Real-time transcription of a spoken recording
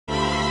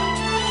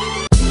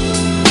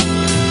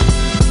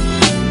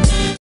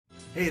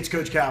Hey, it's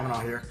Coach Kavanaugh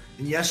here.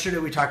 And yesterday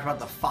we talked about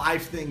the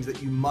 5 things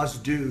that you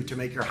must do to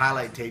make your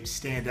highlight tape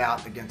stand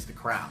out against the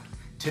crowd.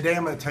 Today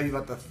I'm going to tell you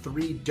about the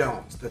 3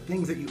 don'ts, the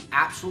things that you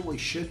absolutely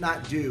should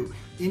not do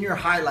in your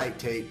highlight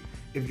tape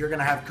if you're going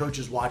to have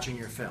coaches watching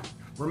your film.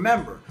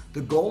 Remember,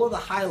 the goal of the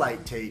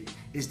highlight tape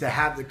is to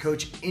have the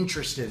coach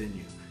interested in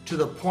you to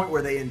the point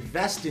where they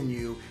invest in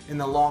you in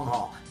the long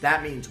haul.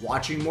 That means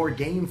watching more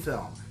game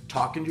film,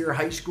 talking to your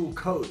high school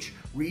coach,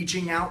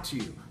 reaching out to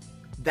you.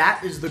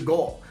 That is the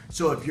goal.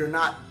 So if you're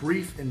not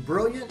brief and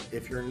brilliant,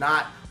 if you're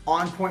not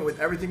on point with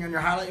everything on your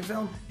highlight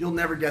film, you'll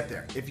never get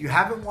there. If you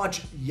haven't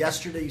watched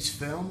yesterday's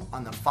film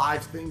on the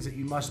 5 things that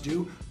you must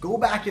do, go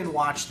back and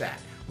watch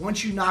that.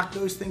 Once you knock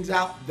those things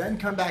out, then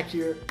come back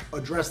here,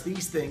 address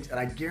these things, and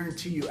I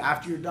guarantee you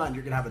after you're done,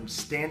 you're gonna have a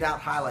standout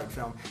highlight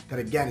film that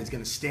again is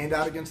gonna stand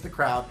out against the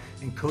crowd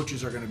and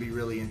coaches are gonna be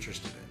really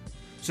interested in.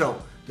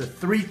 So the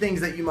 3 things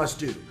that you must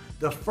do.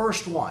 The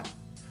first one,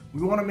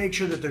 we want to make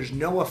sure that there's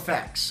no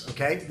effects,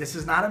 okay? This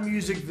is not a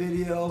music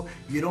video.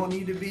 You don't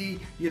need to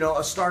be,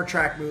 a Star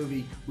Trek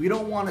movie. We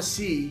don't want to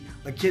see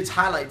a kid's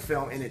highlight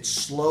film and it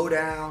slow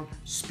down,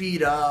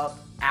 speed up,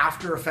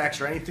 After Effects,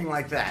 or anything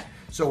like that.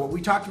 So we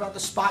talked about the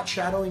spot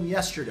shadowing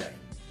yesterday,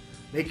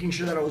 making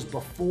sure that it was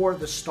before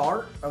the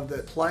start of the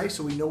play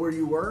so we know where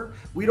you were.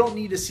 We don't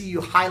need to see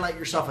you highlight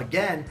yourself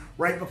again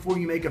right before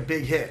you make a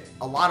big hit.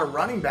 A lot of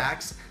running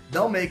backs,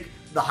 they'll make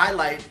the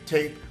highlight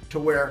tape to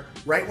where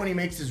right when he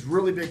makes his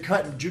really big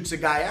cut and jukes a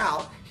guy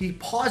out, he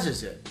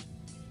pauses it.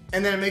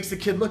 And then it makes the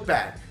kid look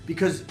bad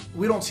because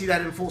we don't see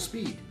that in full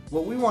speed.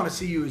 What we want to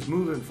see you is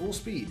move in full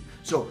speed.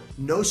 So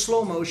no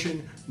slow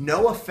motion,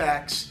 no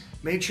effects.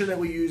 Make sure that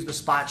we use the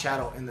spot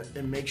shadow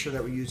and make sure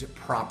that we use it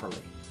properly.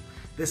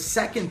 The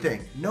second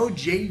thing, no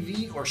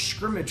JV or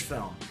scrimmage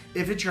film.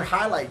 If it's your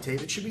highlight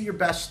tape, it should be your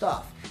best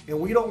stuff. And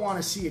we don't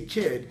want to see a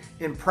kid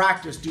in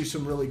practice do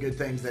some really good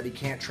things that he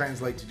can't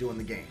translate to do in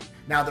the game.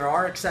 Now, there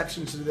are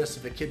exceptions to this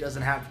if a kid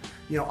doesn't have,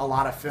 a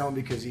lot of film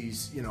because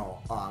he's,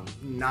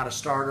 not a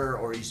starter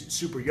or he's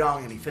super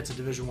young and he fits a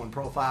Division I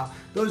profile.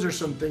 Those are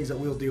some things that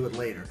we'll deal with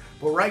later.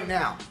 But right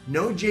now,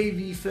 no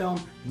JV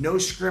film, no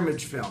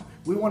scrimmage film.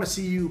 We want to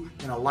see you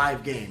in a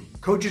live game.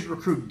 Coaches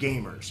recruit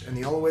gamers, and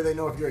the only way they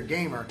know if you're a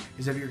gamer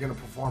is if you're going to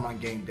perform on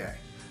game day.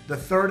 The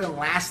third and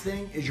last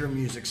thing is your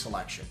music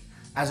selection.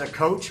 As a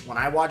coach, when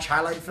I watch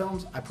highlight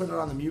films, I put it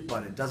on the mute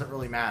button. It doesn't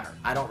really matter.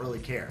 I don't really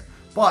care.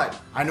 But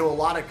I know a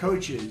lot of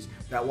coaches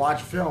that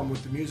watch film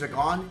with the music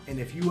on, and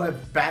if you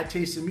have bad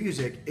taste in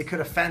music, it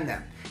could offend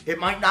them. It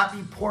might not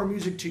be poor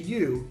music to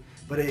you,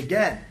 but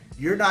again,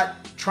 you're not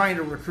trying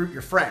to recruit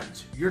your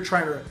friends. You're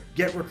trying to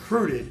get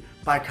recruited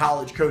by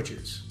college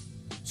coaches.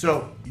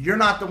 So you're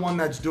not the one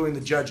that's doing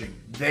the judging.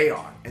 They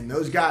are. And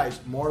those guys,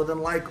 more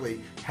than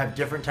likely, have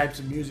different types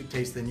of music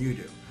taste than you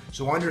do.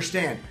 So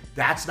understand,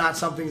 that's not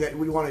something that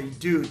we want to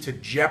do to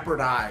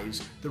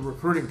jeopardize the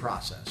recruiting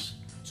process.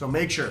 So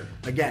make sure,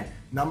 again,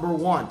 number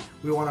 1,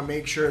 we want to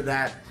make sure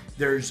that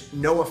there's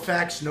no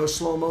effects, no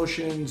slow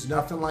motions,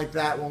 nothing like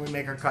that when we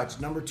make our cuts.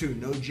 Number 2,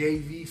 no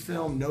JV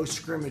film, no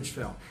scrimmage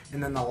film.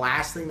 And then the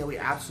last thing that we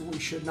absolutely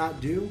should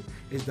not do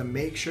is to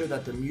make sure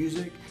that the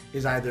music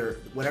is either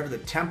whatever the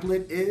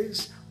template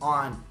is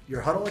on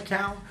your Huddle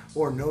account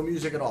or no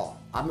music at all.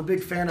 I'm a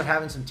big fan of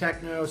having some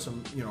techno,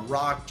 some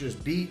rock,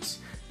 just beats.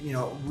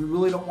 We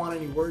really don't want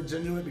any words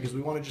into it because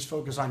we want to just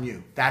focus on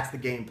you. That's the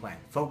game plan.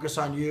 Focus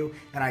on you,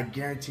 and I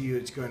guarantee you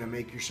it's going to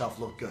make yourself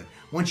look good.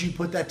 Once you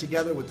put that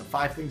together with the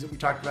 5 things that we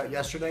talked about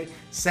yesterday,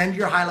 send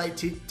your highlight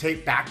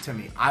tape back to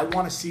me. I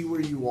want to see where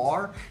you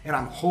are, and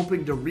I'm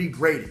hoping to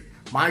regrade it.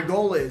 My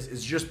goal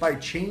is just by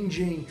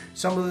changing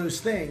some of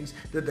those things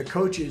that the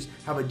coaches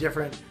have a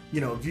different,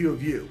 view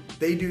of you.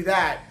 They do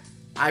that,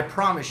 I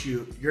promise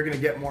you, you're going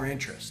to get more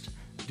interest.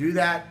 Do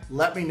that,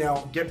 let me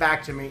know, get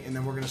back to me, and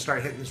then we're going to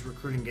start hitting this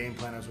recruiting game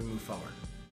plan as we move forward.